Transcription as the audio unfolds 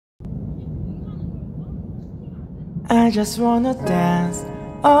I just wanna dance,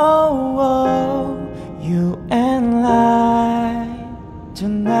 oh, oh, you and I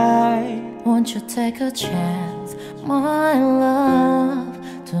tonight. Won't you take a chance, my love?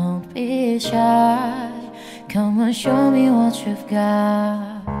 Don't be shy. Come and show me what you've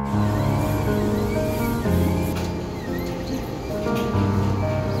got.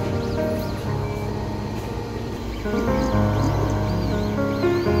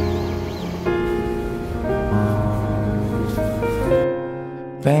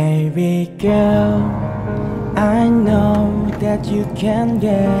 Baby girl, I know that you can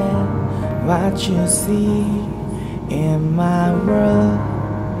get what you see in my world.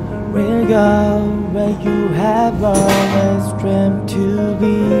 We'll go where you have always dreamed to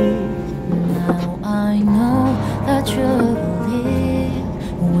be. Now I know that you believe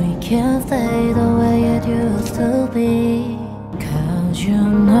we can stay the way it used to be. 'Cause you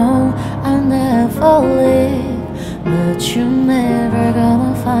know I'll never leave, but you're never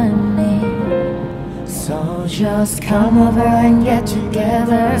gonna find me. So just come over and get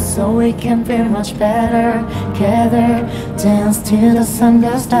together, so we can feel much better. Together, dance till the sun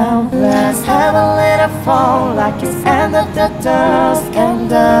goes down. Let's have a little fun, like it's end of the dusk and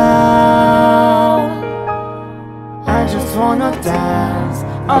down. I just wanna dance,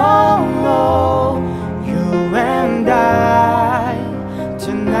 oh, oh, you and I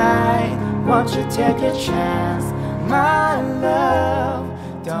tonight. Won't you take a chance, my love?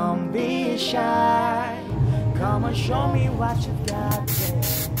 Don't be shy. Come and show me what you've got there.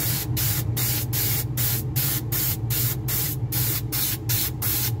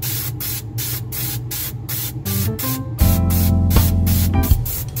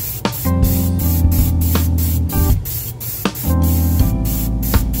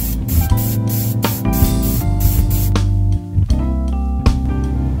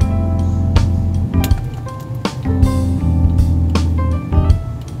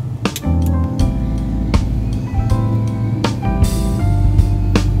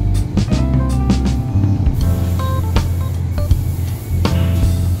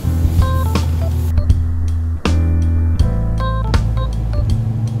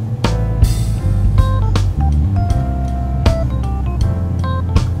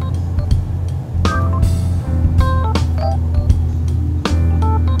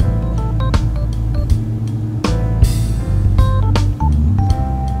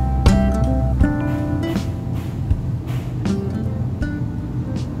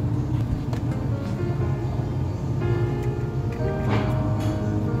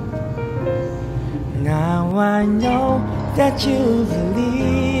 Now I know that you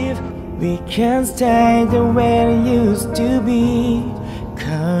believe we can stay the way it used to be.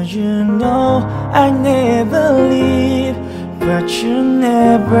 'Cause you know I never leave, but you're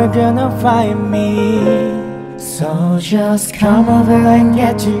never gonna find me. So just come over and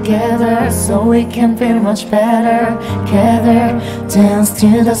get together, so we can feel much better. Together, dance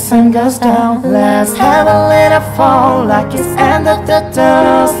till the sun goes down. Let's have a little fun, like it's end of the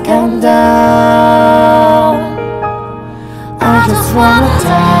dusk and down. I just wanna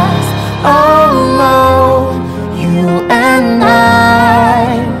dance, oh no, you and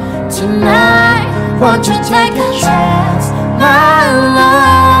I tonight. Won't you take a chance, my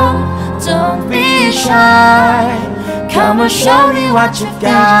love? Don't be shy. Come and show me what you've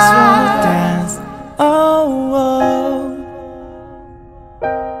got. I just wanna dance, oh, oh.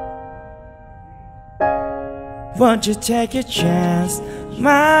 Won't you take a chance,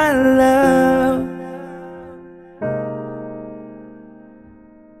 my love?